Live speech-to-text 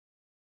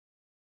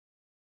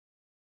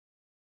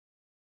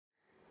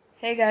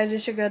Hey guys,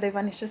 it's your girl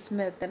Devanisha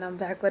Smith, and I'm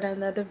back with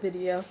another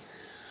video.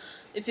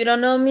 If you don't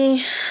know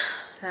me,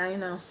 now you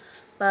know.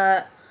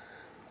 But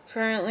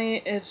currently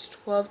it's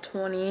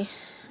 12:20,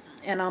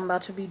 and I'm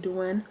about to be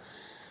doing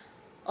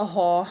a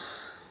haul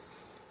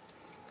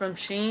from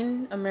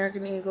Shein,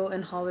 American Eagle,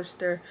 and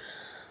Hollister.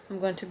 I'm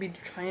going to be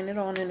trying it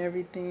on and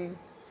everything,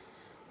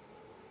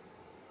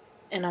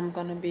 and I'm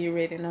gonna be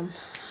rating them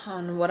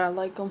on what I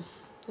like them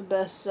the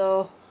best.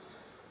 So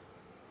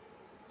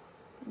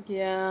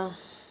yeah,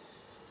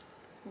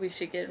 we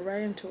should get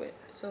right into it.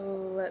 So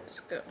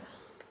let's go.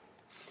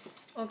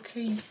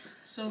 Okay,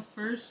 so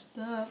first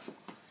up,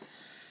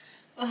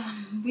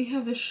 we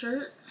have a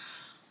shirt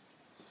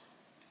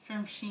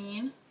from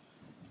Shein.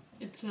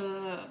 It's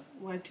a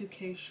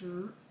Y2K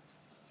shirt.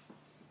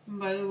 And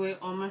by the way,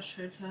 all my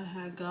shirts I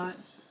had got,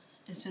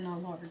 it's in a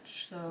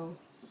large, so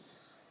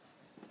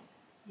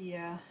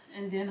yeah.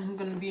 And then I'm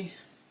gonna be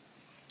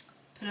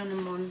putting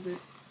them on with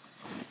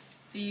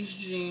these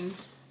jeans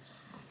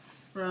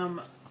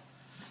from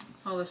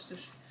Hollister.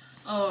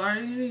 Oh, I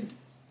already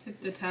took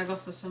the tag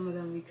off of some of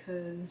them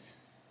because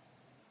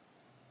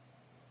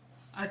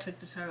I took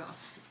the tag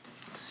off.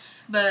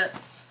 But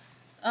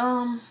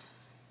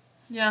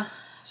yeah,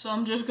 so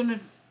I'm just gonna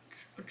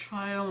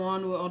try them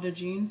on with all the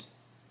jeans,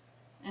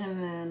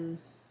 and then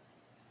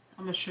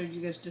I'm gonna show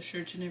you guys the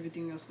shirts and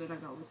everything else that I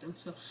got with them.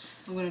 So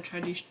I'm gonna try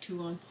these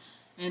two on,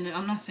 and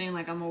I'm not saying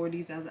like I'm gonna wear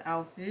these as an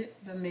outfit,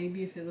 but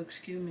maybe if it looks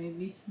cute,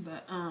 maybe.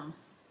 But I'm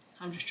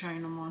just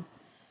trying them on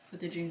with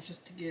the jeans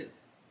just to get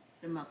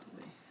them out the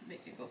way,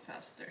 make it go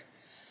faster.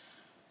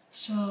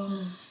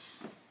 So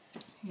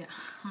yeah,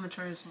 I'm gonna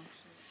try this on.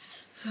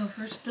 So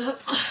first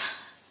up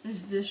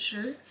is this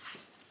shirt.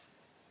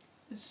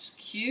 It's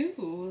cute,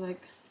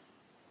 like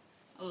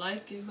I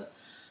like it, but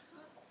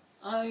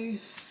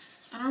I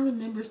don't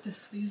remember if the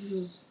sleeves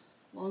was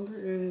longer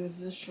or it was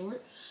this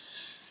short.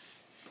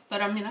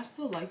 But I mean, I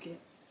still like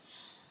it.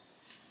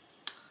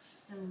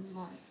 And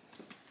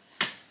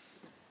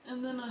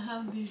then I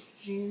have these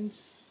jeans.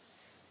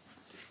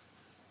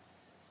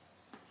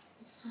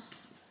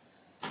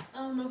 I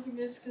don't know if you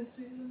guys can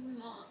see them or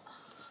not.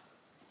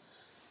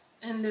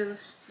 And they're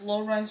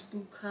low-rise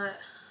boot cut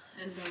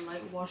and the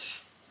light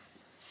wash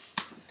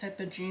type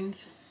of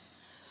jeans.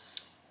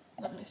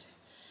 Let me see.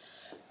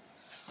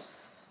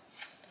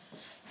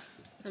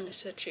 Let me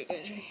set you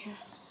guys right here.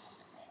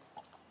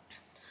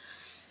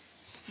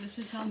 This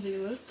is how they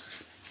look.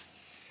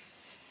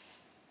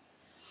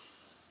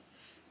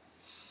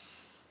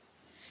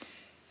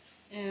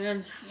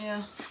 And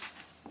yeah,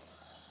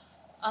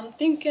 I'm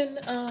thinking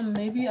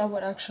maybe I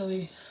would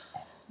actually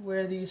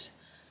wear these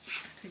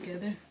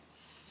together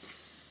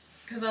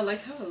because I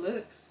like how it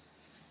looks.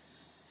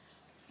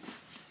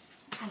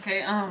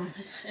 Okay,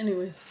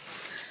 anyways,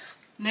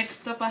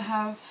 next up I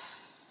have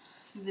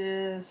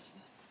this,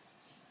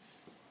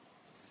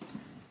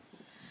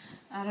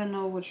 I don't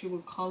know what you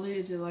would call it.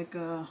 Is it like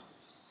a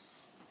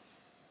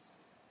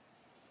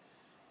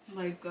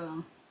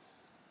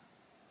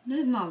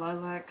it's not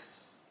lilac.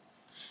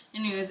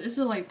 Anyways, it's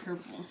a light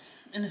purple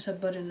and it's a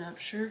button-up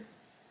shirt.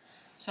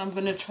 So I'm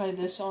gonna try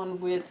this on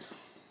with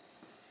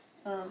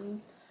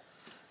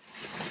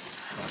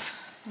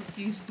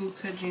these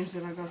bootcut jeans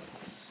that I got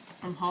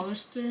from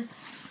Hollister.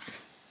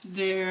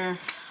 They're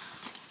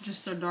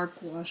just a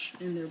dark wash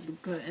and they're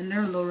bootcut and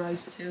they're low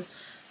rise too.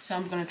 So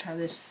I'm gonna try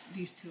these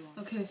two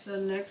on. Okay, so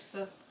next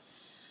up,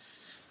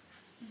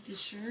 this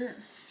shirt.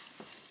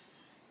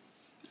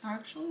 I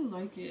actually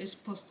like it. It's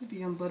supposed to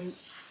be unbuttoned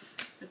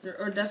right there,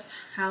 or that's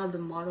how the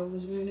model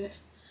was wearing it.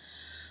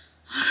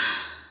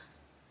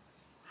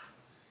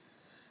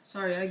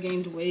 Sorry, I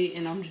gained weight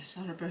and I'm just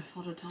out of breath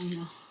all the time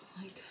now.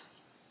 Like,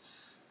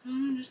 I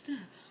don't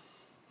understand.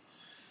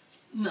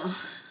 No.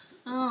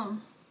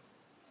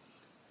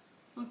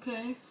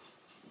 Okay.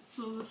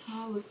 So that's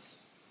how it looks.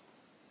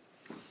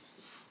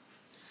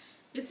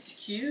 It's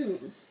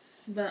cute,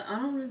 but I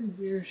don't really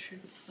wear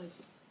shirts like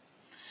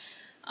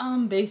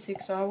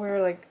basic, so I wear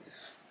like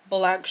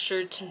black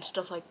shirts and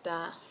stuff like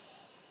that.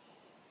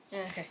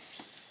 Yeah, okay.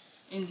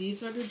 And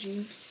these are the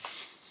jeans.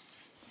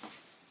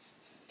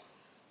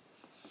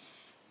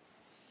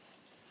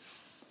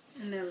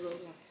 And they're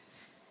low.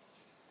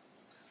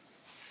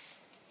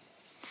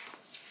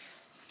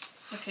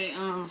 Okay,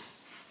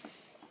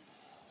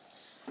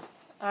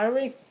 I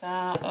rate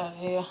that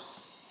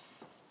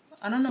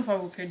I don't know if I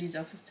will pair these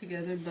outfits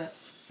together, but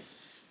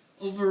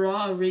overall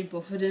I rate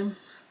both of them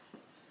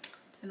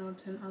 10 out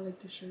of 10. I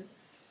like the shirt.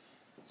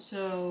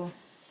 So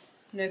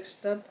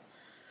next up,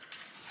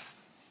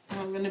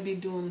 I'm gonna be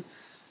doing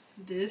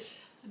this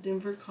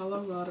Denver,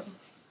 Colorado.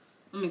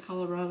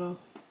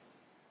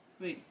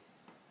 Wait.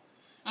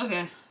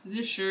 Okay,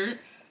 this shirt,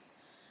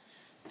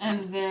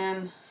 and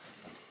then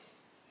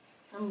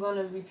I'm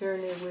gonna be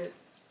pairing it with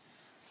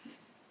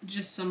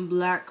just some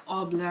black,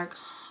 all black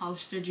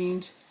Hollister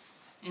jeans,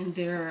 and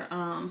they're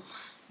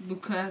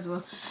bootcut as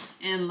well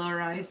and low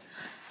rise.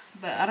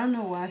 But I don't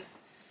know why.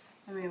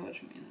 I mean,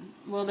 what you mean?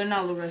 Well, they're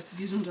not low rise.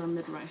 These ones are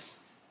mid rise.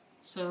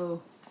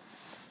 So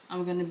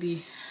I'm gonna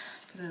be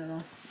putting it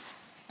on.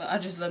 But I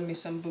just love me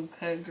some boot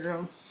cut,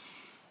 girl.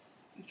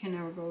 You can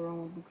never go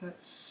wrong with boot cut.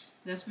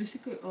 That's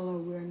basically all I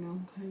wear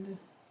now, kind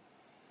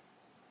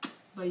of.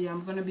 But yeah,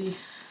 I'm gonna be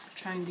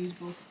trying these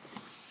both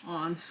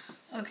on.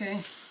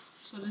 Okay,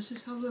 so this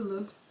is how it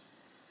looks.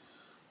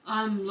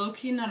 I'm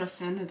low-key not a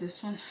fan of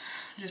this one,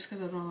 just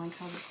because I don't like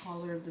how the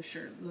collar of the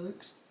shirt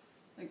looks.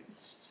 Like,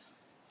 it's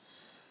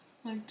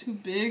like too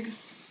big.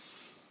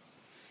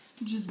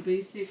 Just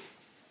basic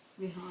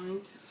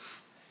behind.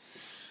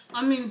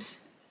 I mean,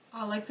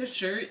 I like the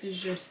shirt,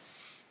 it's just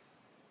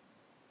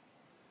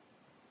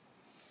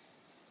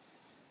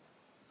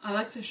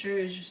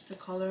the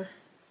color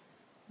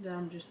that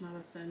I'm just not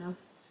a fan of.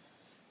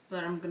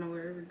 But I'm gonna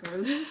wear it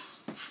regardless.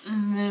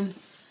 And then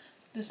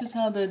this is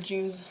how the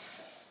jeans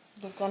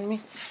look on me.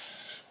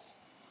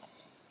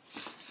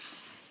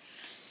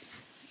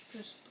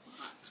 Just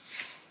black.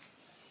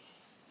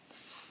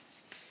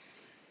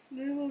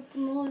 They look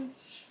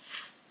nice.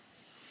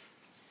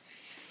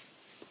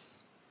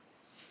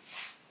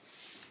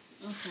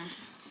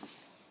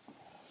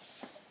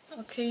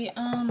 Okay,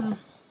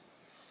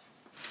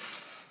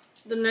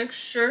 the next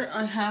shirt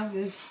I have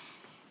is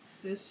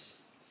this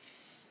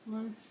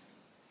one.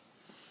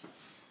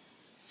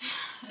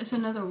 It's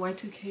another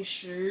Y2K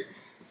shirt.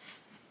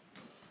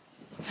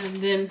 And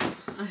then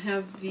I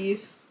have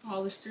these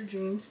Hollister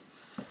jeans.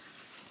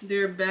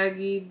 They're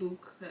baggy boot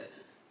cut,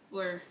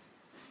 or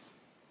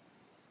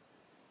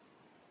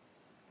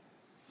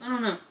I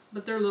don't know,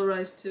 but they're low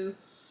rise too.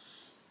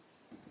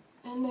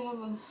 And they have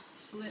a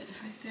slit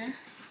right there,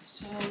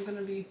 so I'm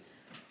gonna be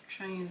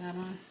trying that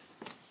on.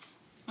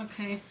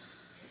 Okay,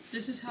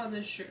 this is how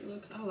this shirt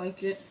looks. I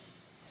like it.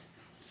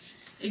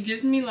 It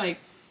gives me like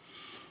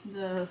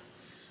the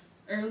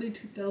early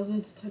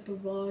 2000s type of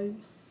vibe.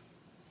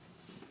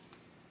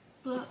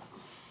 But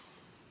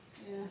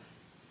yeah,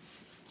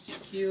 it's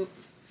cute.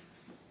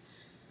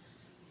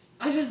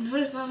 I just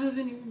noticed I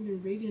haven't even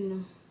been reading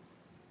them.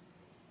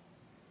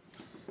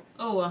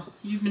 Oh well,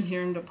 you've been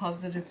hearing the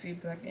positive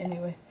feedback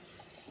anyway.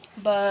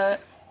 But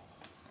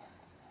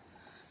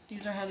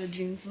these are how the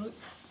jeans look.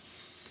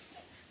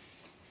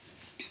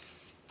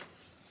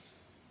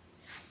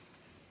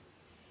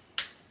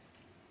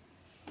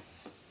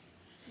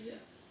 Yeah.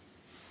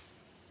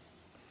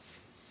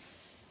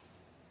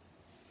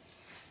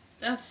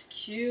 That's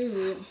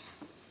cute.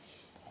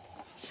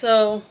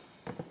 So,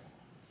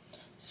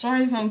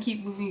 sorry if I'm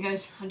keep moving, you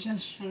guys. I'm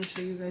just trying to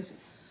show you guys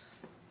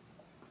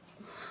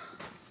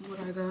what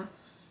I got.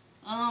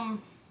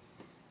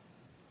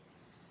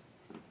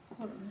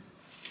 Hold on.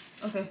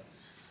 Okay.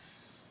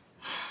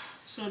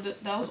 So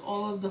that was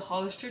all of the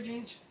Hollister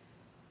jeans.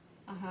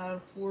 I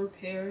had 4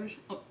 pairs.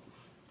 Oh,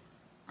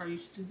 are you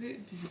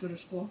stupid? Did you go to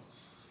school?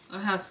 I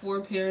have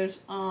 4 pairs.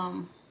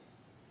 And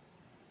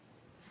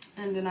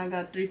then I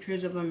got 3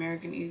 pairs of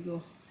American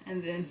Eagle.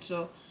 And then,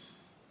 so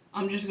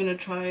I'm just gonna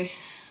try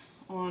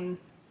on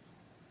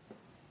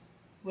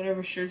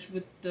whatever shirts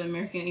with the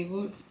American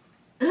Eagle.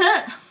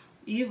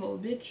 Evil,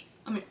 bitch.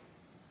 I mean,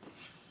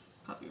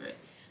 copyright.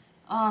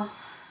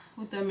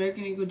 With the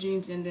American Eagle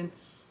jeans, and then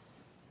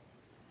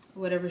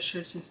whatever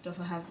shirts and stuff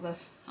I have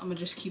left, I'm gonna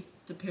just keep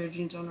the pair of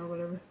jeans on or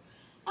whatever.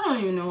 I don't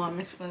even know why I'm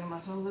explaining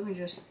myself. Let me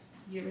just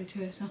get right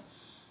to it. So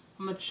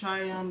I'm gonna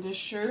try on this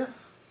shirt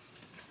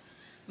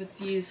with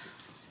these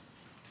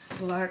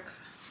black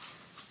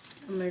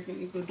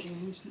American Eagle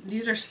jeans.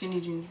 These are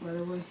skinny jeans, by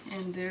the way,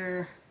 and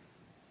they're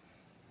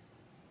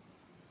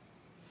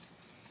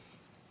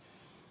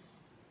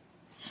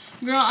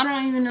girl, I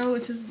don't even know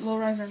if it's low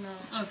rise or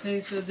not. Okay,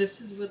 so this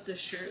is what the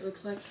shirt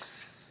looks like.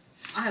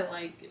 I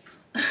like it.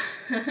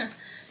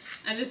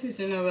 I just need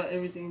to know about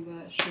everything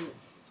but shoot.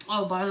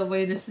 Oh, by the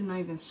way, this is not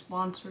even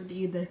sponsored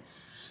either.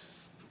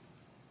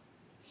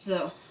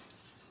 So,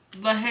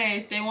 but hey,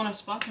 if they want to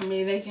sponsor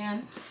me, they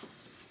can.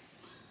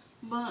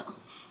 But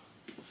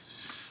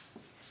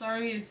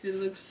sorry if it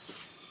looks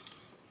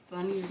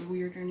funny or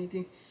weird or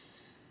anything.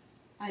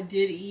 I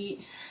did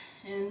eat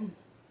and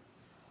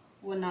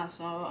whatnot,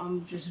 so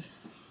I'm just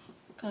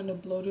kind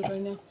of bloated right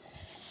now.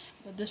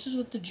 But this is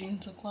what the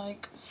jeans look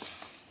like.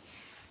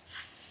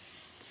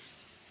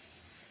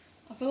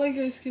 I feel like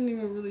you guys can't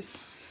even really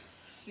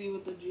see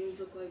what the jeans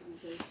look like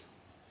because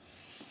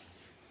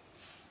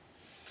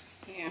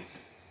yeah.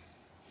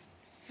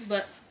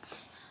 But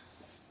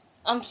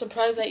I'm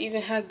surprised I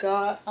even had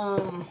got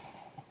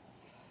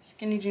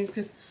skinny jeans,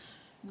 because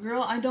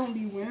girl, I don't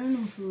be wearing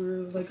them for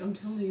real. Like, I'm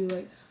telling you,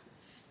 like,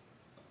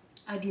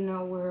 I do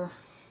not wear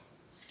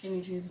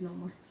skinny jeans no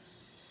more.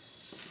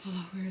 All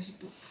I wear is a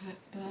boot cut,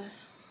 but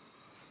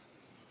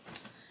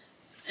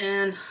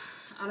and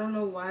I don't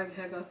know why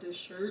I got this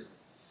shirt,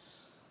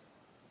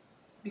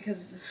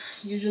 because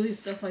usually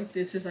stuff like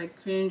this is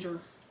like cringe or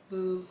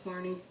boo,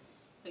 corny,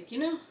 like, you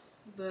know.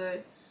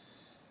 But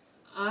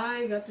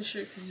I got the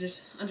shirt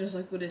because I just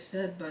like what it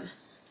said. But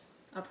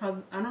I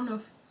don't know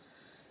if,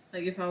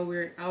 like, if I'll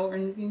wear it out or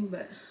anything,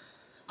 but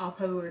I'll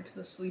probably wear it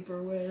to sleep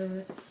or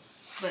whatever.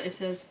 But it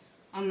says,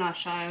 "I'm not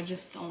shy, I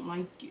just don't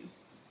like you."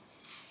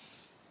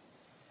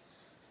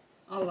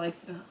 I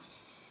like that.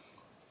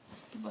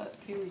 But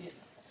period.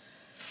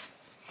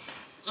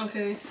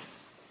 Okay,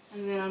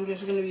 and then I'm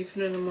just gonna be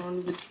putting them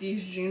on with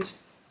these jeans.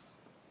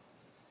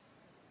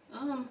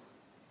 I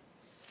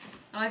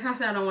like how I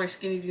said I don't wear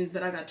skinny jeans,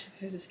 but I got 2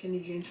 pairs of skinny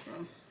jeans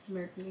from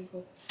American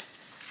Eagle.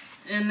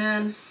 And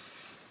then,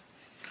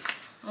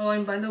 oh,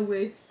 and by the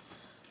way,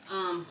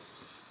 I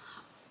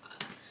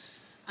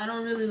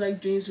don't really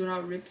like jeans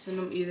without rips in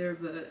them either,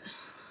 but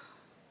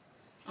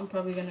I'm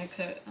probably gonna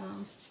cut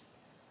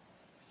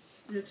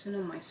rips in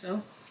them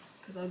myself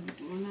because I'll be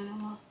doing that a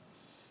lot.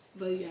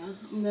 But yeah,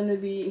 I'm gonna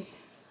be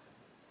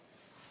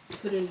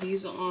putting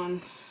these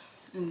on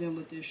and then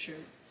with this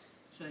shirt.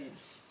 So yeah.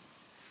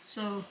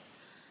 So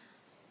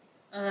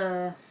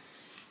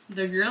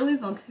the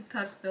girlies on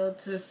TikTok failed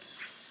to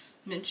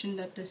mention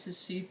that this is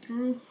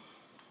see-through.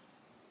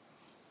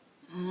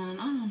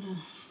 And I don't know.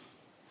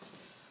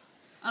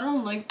 I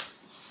don't like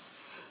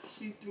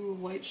see-through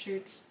white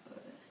shirts,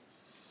 but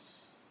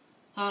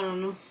I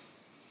don't know.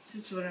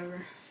 It's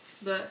whatever.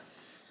 But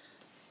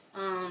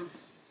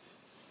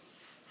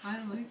I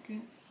like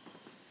it.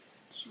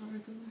 It's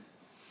regular.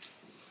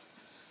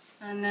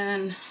 And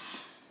then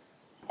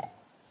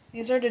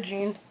these are the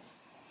jeans.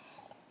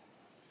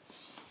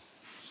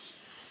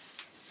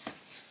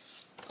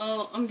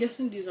 Oh, I'm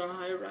guessing these are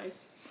high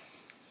rise.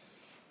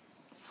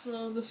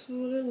 So this is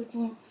what it looks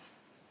like.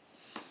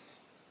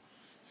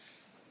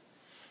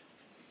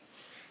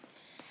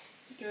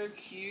 They're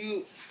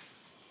cute.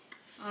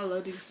 I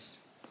love these.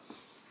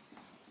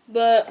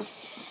 But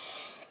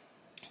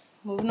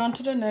moving on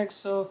to the next.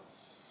 So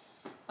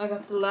I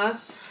got the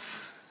last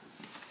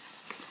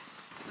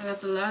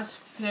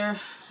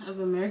pair of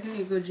American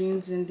Eagle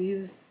jeans, and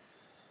these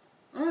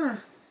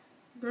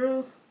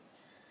girl,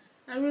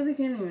 I really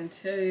can't even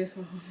tell you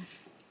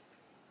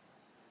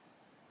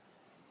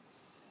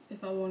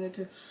if I wanted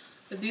to.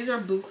 But these are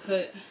boot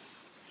cut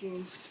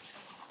jeans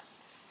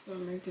for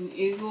American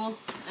Eagle.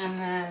 And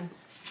then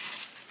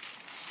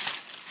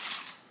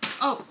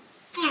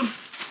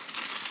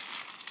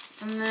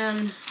and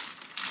then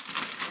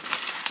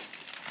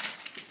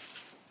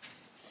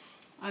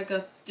I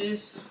got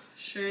this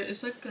shirt.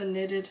 It's like a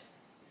knitted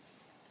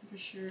type of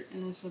shirt,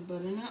 and it's a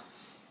button up.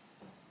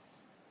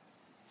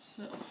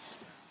 So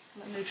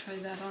let me try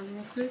that on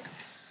real quick.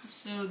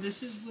 So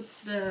this is what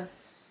the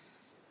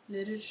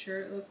knitted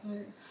shirt looks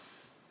like.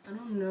 I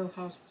don't know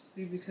how it's supposed to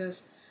be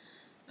because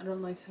I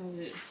don't like how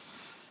it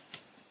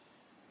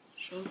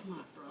shows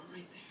my bra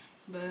right there.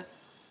 But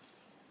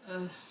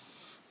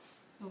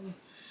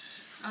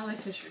I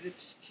like this shirt.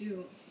 It's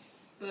cute.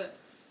 But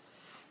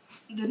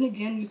then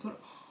again, you could.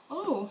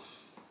 Oh,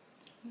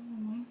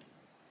 never mind.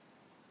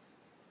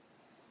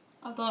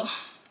 I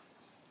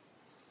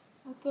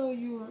thought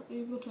you were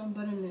able to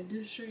unbutton it.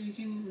 This shirt you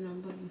can't even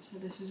unbutton. So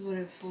this is what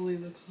it fully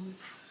looks like.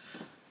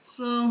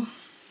 So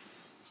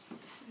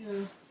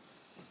yeah.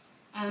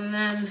 And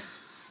then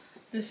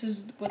this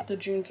is what the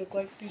jeans look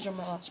like. These are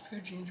my last pair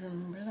of jeans,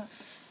 remember that?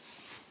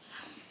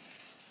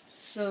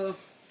 So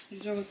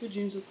these are what the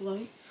jeans look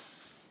like.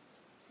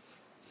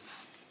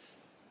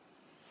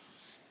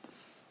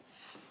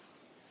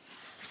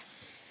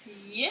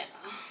 Yeah.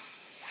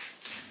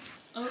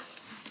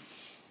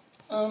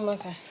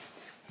 Okay.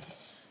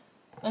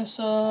 And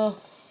so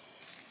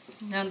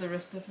now the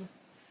rest of them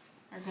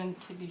are going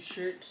to be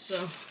shirts.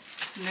 So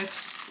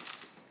next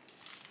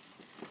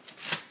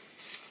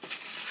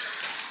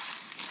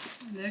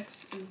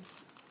is,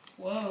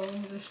 whoa,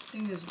 this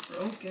thing is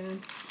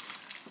broken.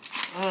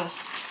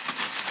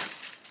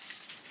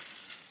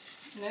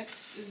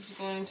 Next is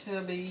going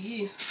to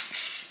be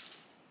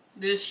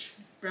this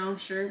brown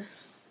shirt.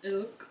 It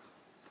look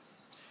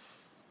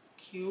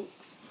cute,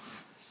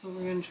 so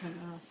we're gonna try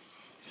that on.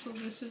 So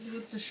this is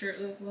what the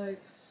shirt look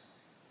like.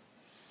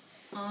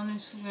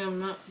 Honestly, I'm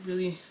not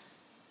really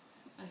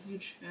a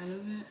huge fan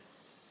of it.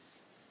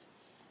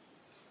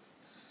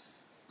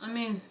 I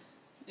mean,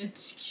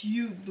 it's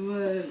cute,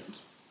 but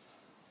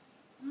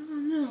I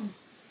don't know.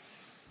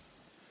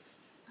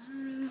 I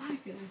don't really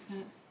like it like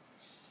that.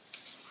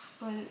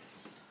 But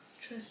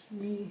trust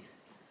me,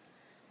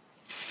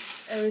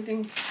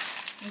 everything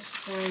is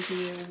going to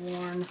get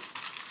worn.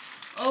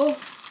 Oh,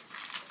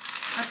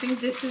 I think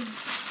this is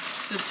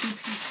the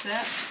 2-piece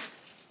set.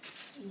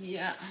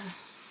 Yeah.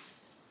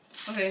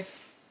 Okay.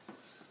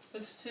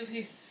 This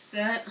 2-piece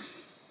set.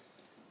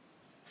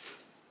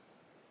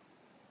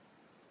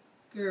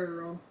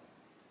 Girl.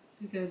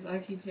 Because I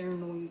keep hearing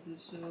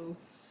noises, so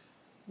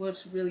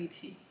what's really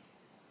tea?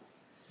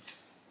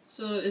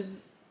 So is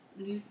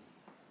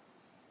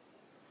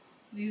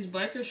these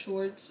biker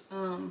shorts,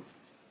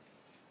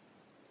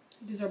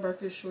 these are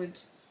biker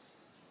shorts.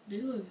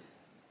 They look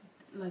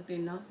like they're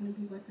not gonna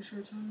be biker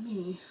shorts on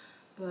me,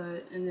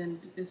 but, and then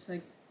it's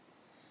like,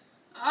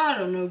 I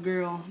don't know,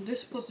 girl, they're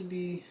supposed to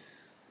be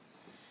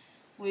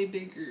way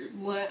bigger.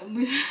 What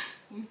we're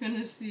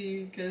gonna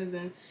see, because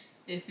then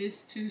if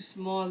it's too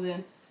small,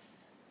 then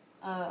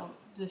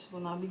this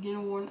will not be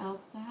getting worn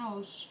out the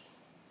house.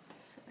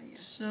 So yeah.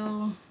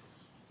 So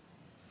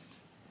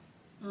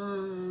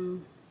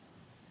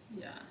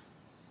yeah,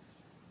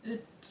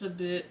 it's a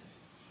bit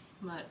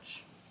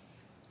much,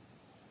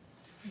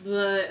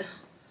 but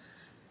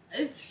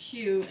It's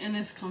cute and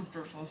it's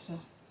comfortable, so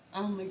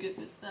I'm gonna get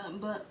with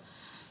that. But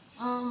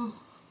let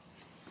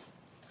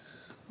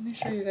me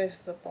show you guys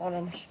the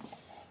bottoms.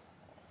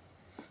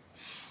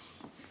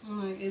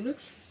 Like, it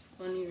looks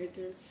funny right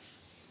there,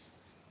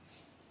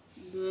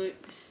 but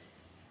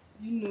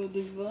you know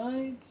the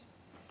vibes.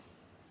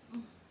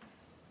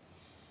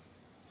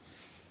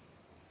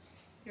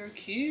 They're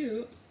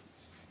cute,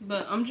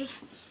 but I'm just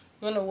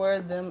gonna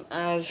wear them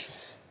as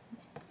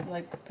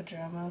like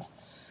pajamas.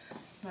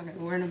 I'm not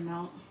gonna wear them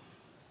out.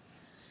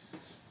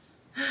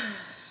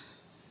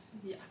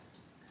 Yeah,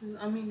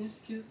 I mean, it's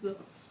cute though.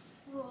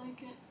 I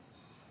like it.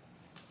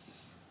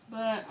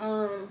 But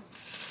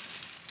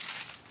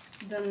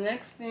the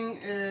next thing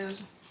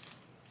is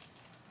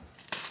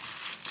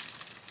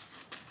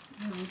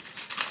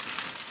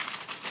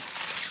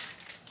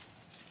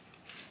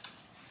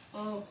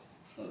oh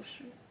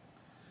shoot.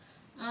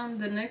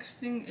 The next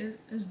thing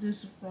is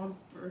this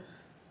romper.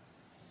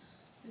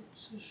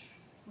 It's a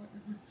short,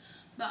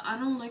 but I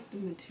don't like the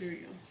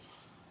material.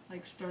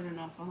 Like, starting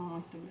off, I don't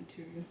like the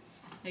material.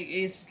 Like,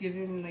 it's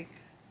giving like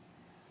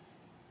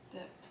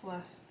that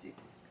plastic.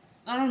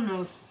 I don't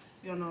know if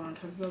y'all know what I'm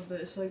talking about,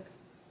 but it's like,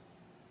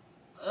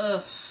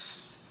 I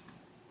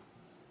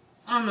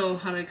don't know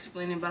how to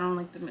explain it, but I don't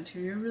like the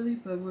material really.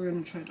 But we're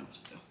gonna try it out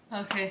still.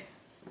 Okay,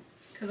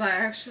 cause I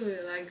actually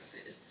like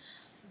this,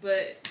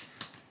 but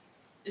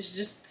it's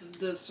just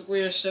the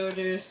square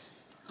shoulder.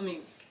 I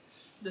mean,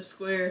 the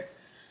square.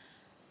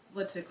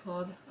 What's it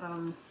called?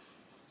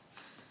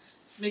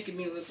 It's making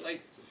me look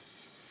like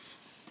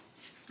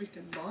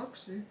freaking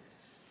boxer.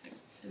 Like,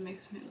 it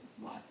makes me look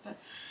black, but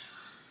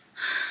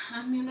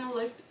I mean, I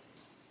like it.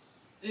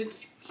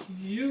 It's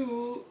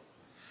cute,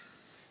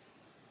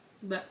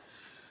 but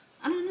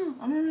I don't know.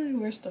 I don't really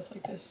wear stuff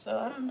like this, so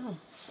I don't know.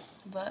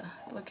 But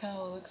look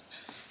how it looks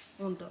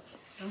on top.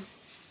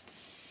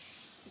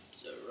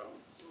 It's a romper.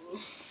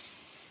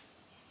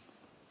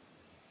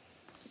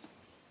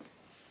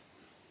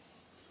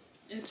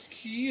 It's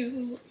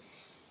cute.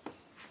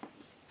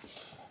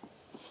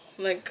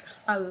 Like,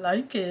 I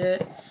like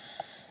it.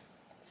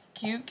 It's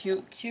cute,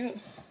 cute, cute.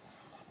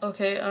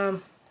 Okay,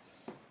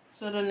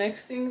 so the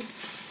next thing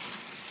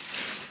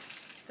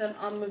that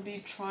I'm gonna be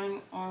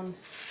trying on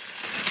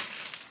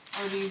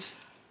are these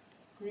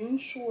green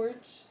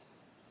shorts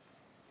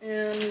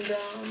and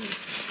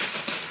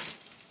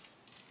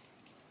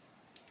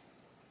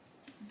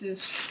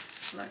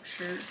this black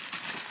shirt.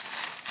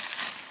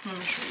 Let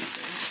me show you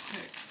guys real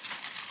quick.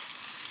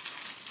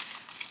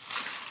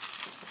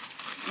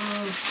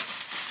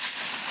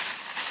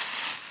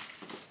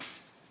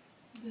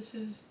 This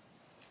is,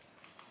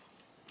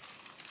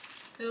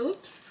 it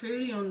looks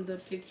pretty on the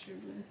picture,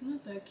 but it's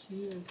not that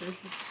cute in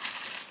person.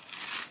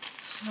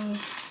 So,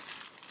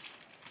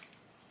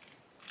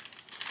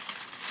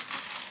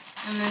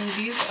 and then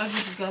these, I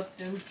just got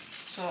them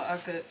so I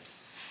could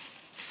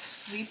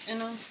sleep in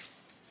them.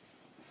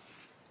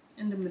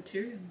 And the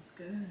material is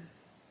good.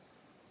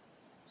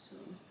 So,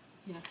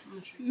 yeah, I'm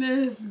gonna show you.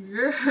 Miss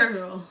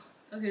Girl.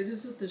 Okay, this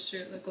is what the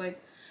shirt look like.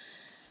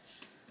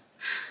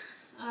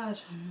 I don't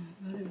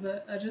know about it,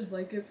 but I just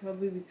like it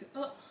probably because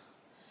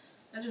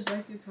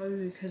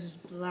it's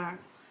black.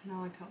 And I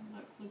like how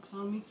black looks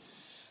on me.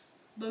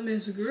 But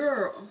Miss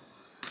Girl,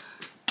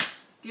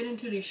 get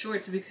into these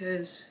shorts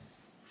because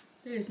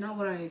that is not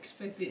what I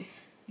expected.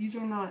 These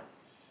are not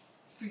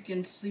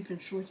freaking sleeping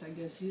shorts, I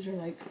guess. These are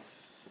like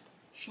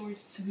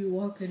shorts to be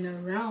walking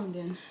around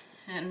in.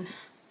 And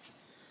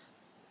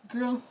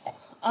girl,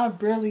 I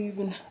barely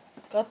even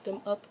got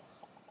them up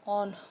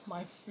on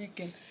my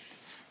freaking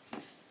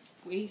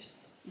waist,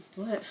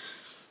 but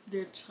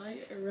they're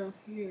tight around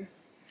here.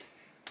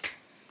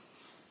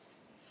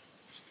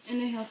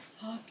 And they have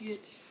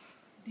pockets.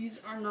 These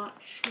are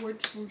not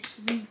shorts for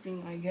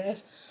sleeping, I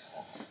guess.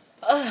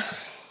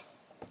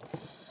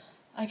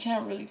 I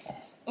can't really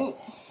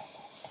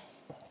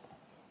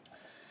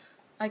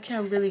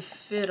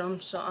fit them,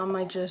 so I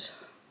might just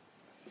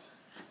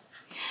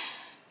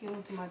give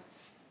them to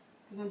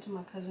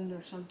my cousin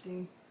or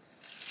something.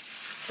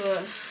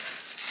 But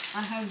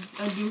I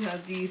do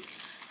have these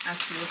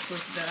actual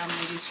shorts that I'm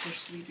gonna use for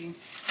sleeping.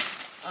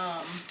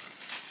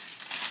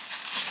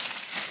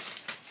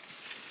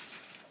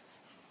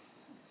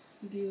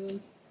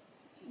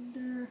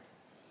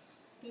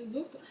 They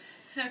look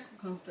heck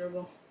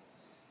comfortable,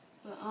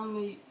 but I'm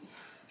gonna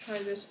try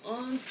this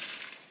on, and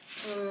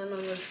then I'm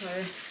gonna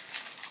try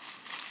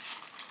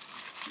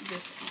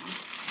this on.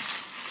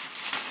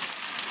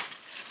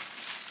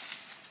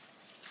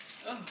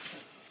 Oh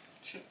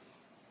shit!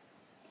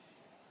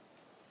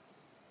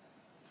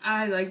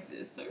 I like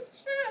this. So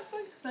I'm so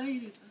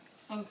excited.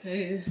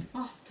 Okay,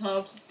 off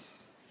tops,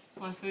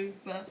 my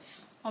favorite, but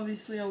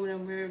obviously I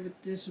wouldn't wear it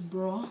with this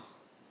bra.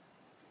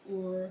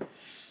 Or,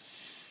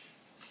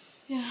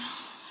 yeah,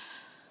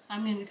 I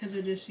mean, because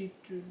it is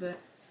see-through, but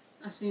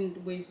I've seen the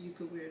ways you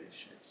could wear this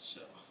shirt,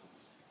 so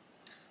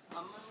I'm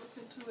gonna look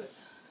into it.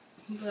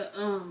 But,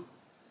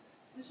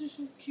 this is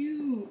so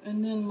cute.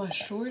 And then my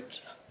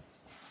shorts.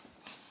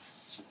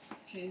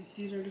 Okay,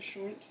 these are the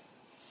shorts.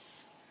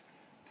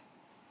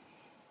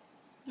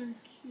 They're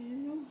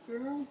cute,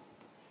 girl.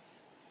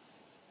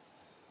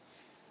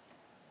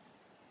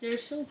 They're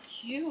so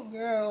cute,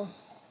 girl.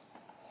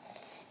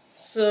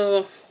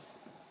 So,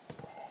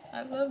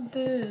 I love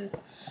this.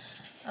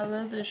 I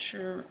love this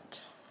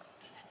shirt.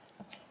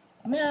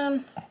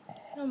 Man,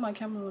 oh, my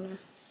camera went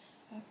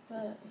back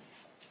that.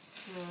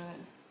 But,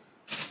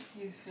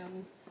 you feel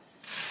me?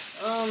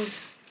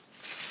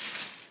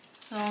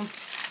 So,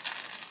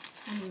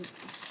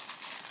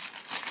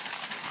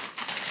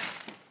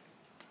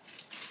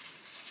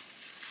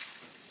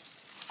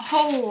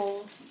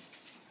 oh,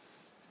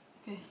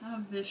 okay, I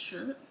have this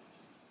shirt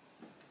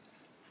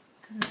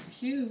because it's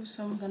cute,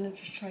 so I'm gonna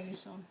just try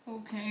this on.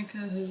 Okay,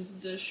 because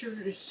the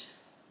shirt is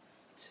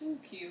too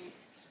cute,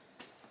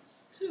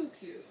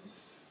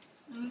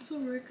 and it's a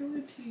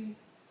regular tee.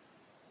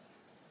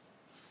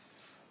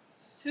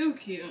 Too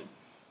cute,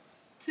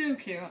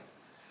 Okay,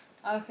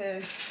 I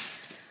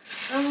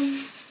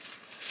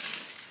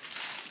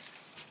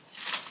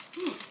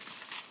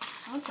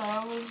thought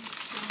I was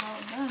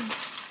about done.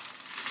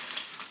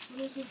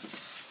 What is this?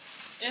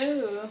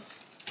 Ew.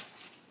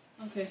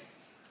 Okay.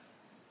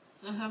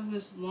 I have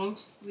this long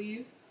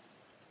sleeve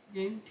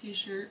green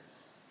t-shirt.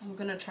 I'm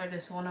gonna try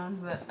this one on,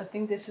 but I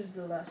think this is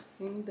the last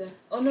thing that...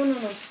 Oh, no.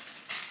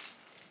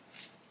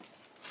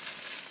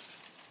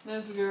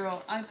 This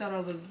girl, I thought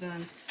I was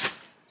done.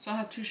 So I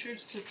have two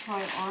shirts to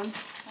try on,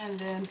 and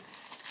then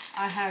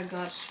I had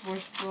got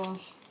sports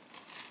bras.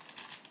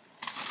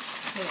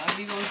 So I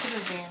be going to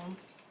the gym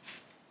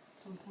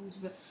sometimes,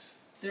 but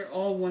they're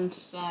all one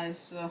size,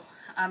 so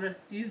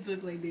these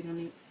look like they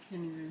can't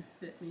even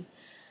fit me.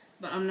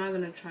 But I'm not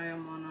gonna try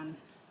them on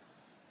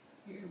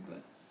here,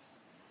 but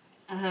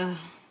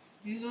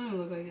these don't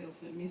look like they'll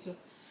fit me, so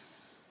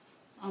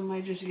I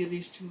might just give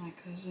these to my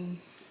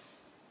cousin.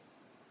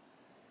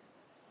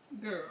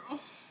 Girl,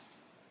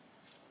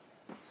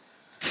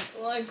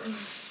 like,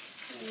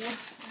 what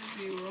would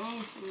be wrong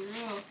for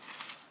real?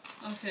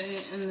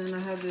 Okay, and then I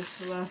have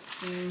this last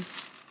thing.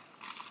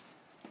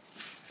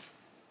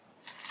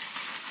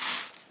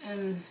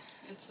 And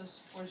it's a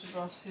sports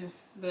bra too,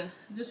 but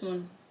this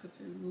one could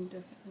fit me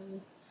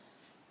definitely.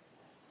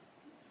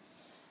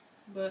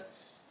 But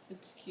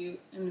it's cute,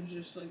 and it's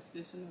just like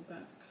this in the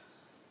back.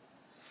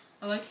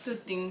 I like the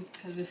thing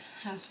because it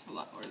has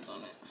flowers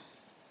on it.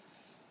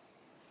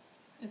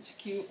 It's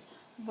cute,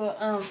 but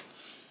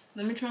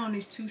let me try on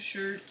these two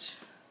shirts,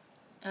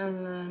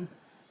 and then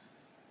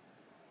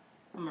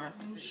I'm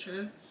wrapping the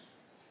shirt.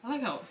 I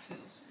like how it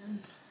feels,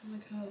 and I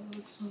like how it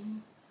looks on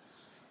me.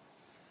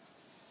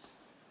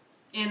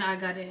 And I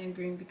got it in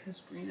green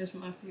because green is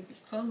my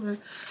favorite color,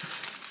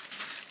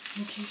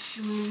 in case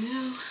you didn't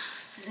know.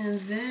 And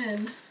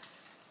then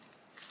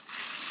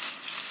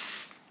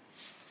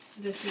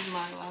this is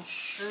my last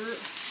shirt.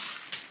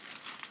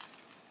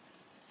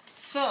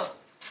 So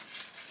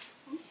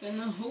I'm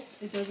finna hope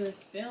it doesn't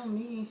fail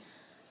me,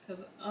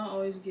 because I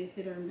always get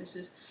hit or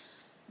misses.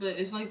 But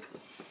it's like,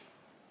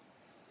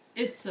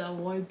 it's a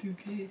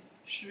Y2K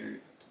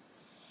shirt.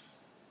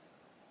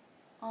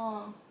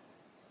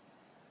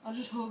 I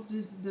just hope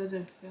this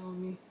doesn't fail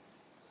me.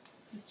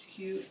 It's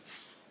cute.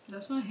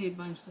 That's why I hate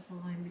buying stuff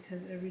online,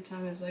 because every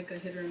time it's like a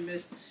hit or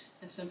miss,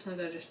 and sometimes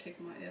I just take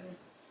my L.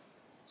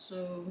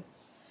 So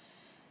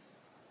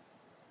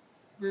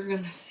we're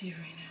gonna see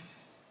right now.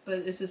 But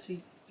it's a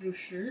see-through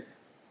shirt,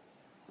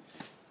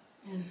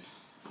 and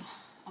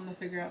I'm gonna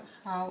figure out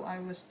how I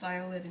would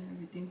style it and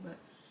everything. But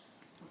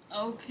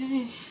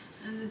okay,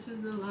 and this is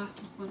the last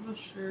one of the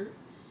shirt.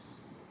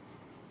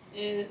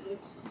 It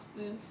looks like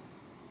this.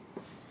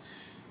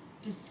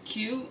 It's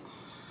cute,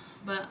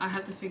 but I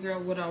have to figure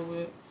out what I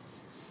would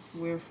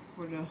wear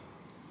for the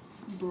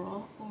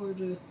bra or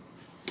the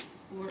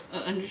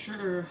undershirt,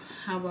 or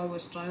how I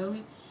would style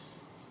it.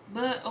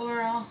 But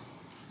overall,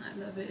 I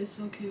love it. It's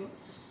so cute.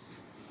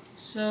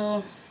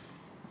 So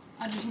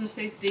I just want to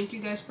say thank you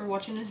guys for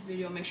watching this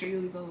video. Make sure you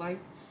leave a like,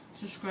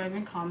 subscribe,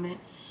 and comment.